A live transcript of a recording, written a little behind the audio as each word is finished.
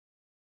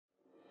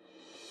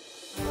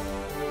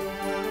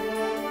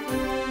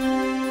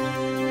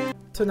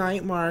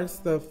Tonight marks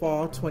the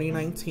Fall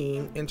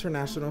 2019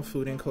 International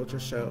Food and Culture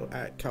Show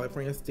at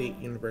California State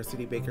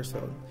University,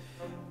 Bakersfield.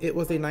 It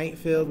was a night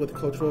filled with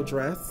cultural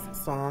dress,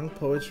 song,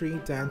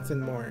 poetry, dance,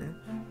 and more.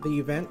 The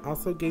event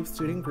also gave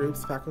student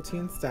groups, faculty,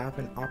 and staff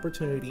an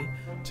opportunity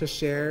to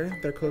share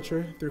their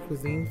culture through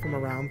cuisine from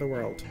around the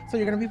world. So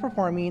you're going to be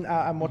performing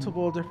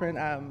multiple different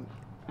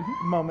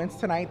moments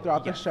tonight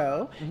throughout the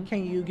show.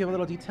 Can you give a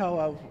little detail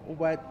of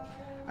what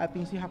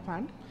things you have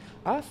planned?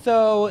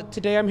 So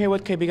today I'm here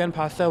with Kaibigan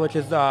Paso, which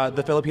is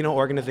the Filipino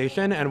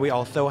organization, and we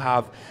also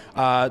have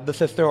the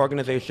sister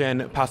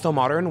organization Paso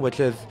Modern, which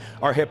is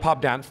our hip-hop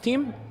dance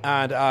team.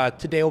 And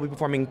today we'll be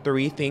performing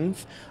three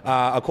things: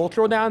 a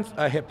cultural dance,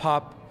 a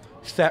hip-hop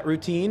set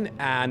routine,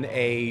 and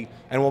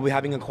we'll be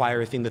having a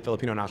choir sing the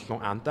Filipino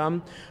national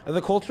anthem.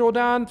 The cultural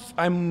dance,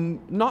 I'm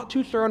not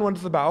too sure on what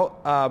it's about.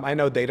 I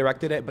know they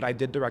directed it, but I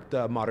did direct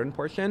the modern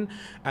portion.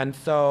 And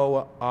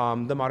so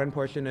the modern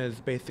portion is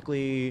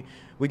basically,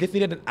 we just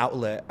needed an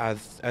outlet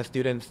as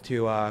students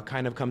to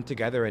kind of come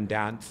together and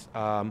dance.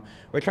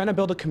 We're trying to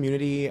build a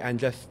community and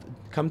just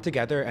come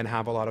together and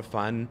have a lot of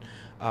fun.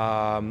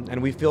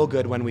 And we feel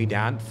good when we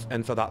dance,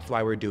 and so that's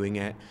why we're doing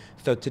it.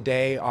 So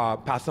today,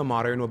 Paso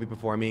Modern will be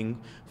performing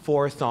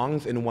 4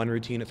 songs in one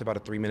routine. It's about a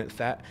 3-minute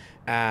set.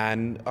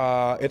 And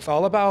it's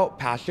all about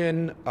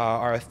passion,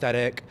 our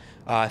aesthetic,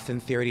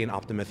 sincerity, and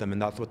optimism, and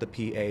that's what the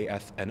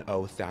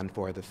PASNO stand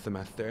for this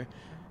semester.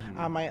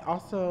 I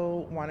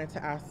also wanted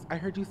to ask, I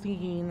heard you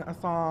singing a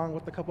song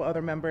with a couple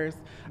other members.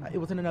 It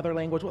was in another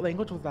language. What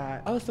language was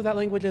that? Oh, so that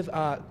language is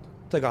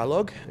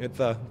Tagalog. It's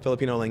a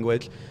Filipino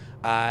language.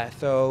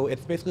 So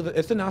it's basically,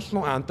 it's the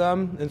national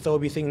anthem, and so we'll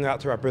be singing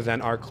that to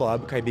represent our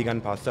club,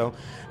 Kaibigan Paso.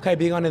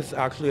 Kaibigan is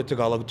actually a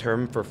Tagalog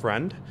term for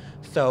friend,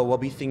 so we'll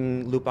be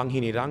singing Lupang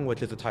Hinirang,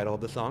 which is the title of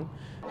the song.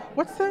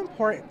 What's the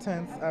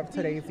importance of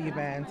today's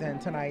event and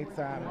tonight's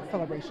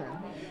celebration?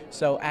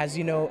 So as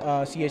you know,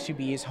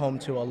 CSUB is home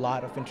to a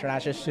lot of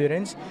international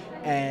students,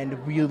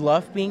 and we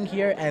love being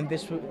here, and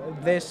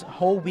this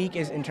whole week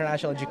is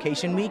International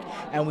Education Week,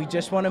 and we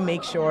just want to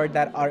make sure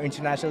that our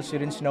international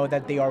students know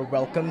that they are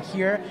welcome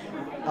here.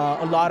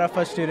 A lot of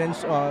us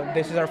students,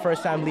 this is our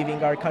first time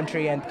leaving our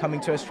country and coming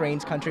to a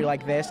strange country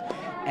like this,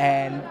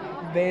 and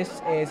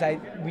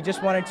we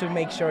just wanted to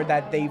make sure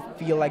that they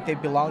feel like they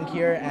belong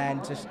here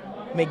and just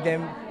make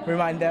them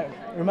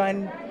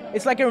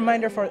it's like a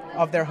reminder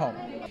of their home.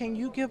 Can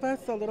you give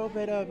us a little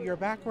bit of your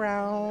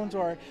background,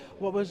 or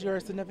what was your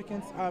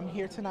significance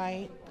here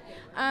tonight?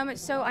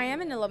 So I am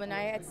an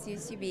alumni at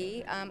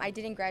CSUB. I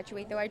didn't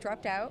graduate, though I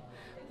dropped out.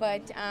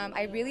 But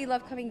I really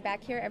love coming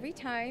back here every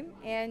time,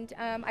 and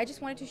I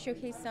just wanted to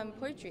showcase some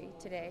poetry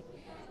today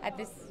at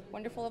this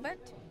wonderful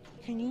event.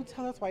 Can you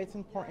tell us why it's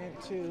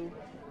important to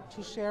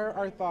share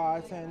our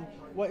thoughts, and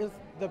what is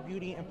the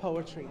beauty in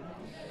poetry?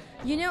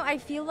 You know, I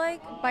feel like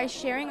by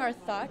sharing our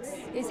thoughts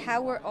is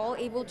how we're all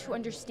able to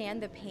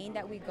understand the pain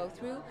that we go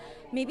through.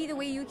 Maybe the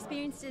way you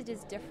experienced it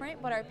is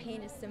different, but our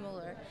pain is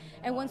similar.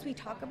 And once we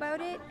talk about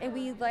it and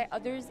we let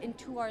others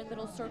into our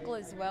little circle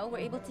as well, we're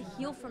able to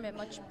heal from it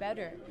much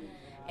better.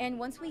 And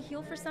once we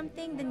heal for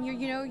something, then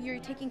you're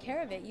taking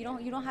care of it. You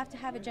don't have to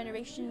have a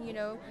generation,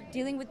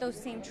 dealing with those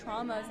same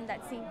traumas and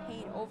that same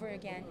pain over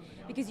again,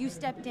 because you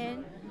stepped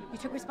in, you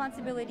took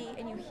responsibility,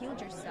 and you healed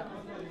yourself.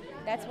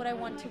 That's what I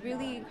want to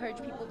really encourage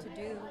people to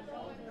do.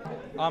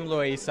 I'm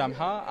Loei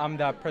Samha. I'm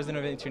the president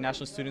of the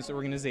International Students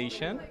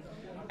Organization,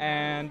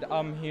 and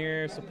I'm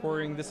here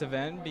supporting this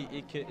event.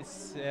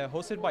 It's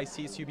hosted by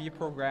CSUB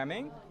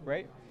Programming,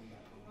 right?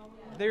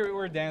 They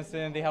were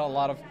dancing, they had a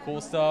lot of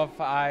cool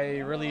stuff. I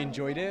really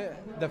enjoyed it.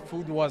 The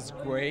food was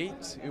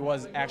great. It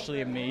was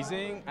actually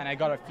amazing, and I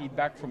got a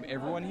feedback from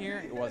everyone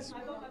here. It was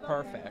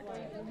perfect.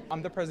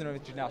 I'm the president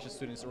of the International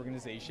Students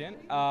Organization.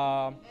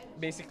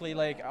 Basically,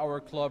 like, our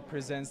club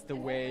presents the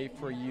way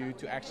for you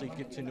to actually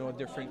get to know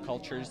different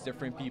cultures,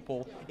 different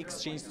people,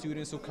 exchange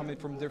students who come in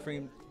from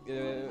different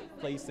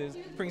places.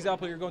 For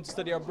example, you're going to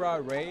study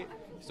abroad, right?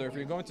 So if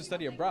you're going to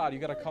study abroad, you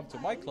got to come to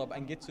my club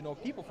and get to know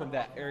people from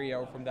that area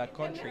or from that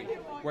country,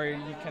 where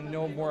you can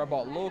know more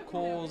about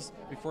locals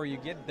before you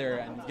get there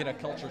and get a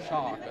culture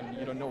shock and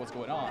you don't know what's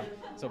going on.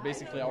 So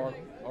basically our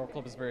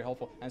club is very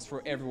helpful, and it's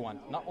for everyone,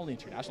 not only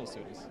international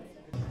students.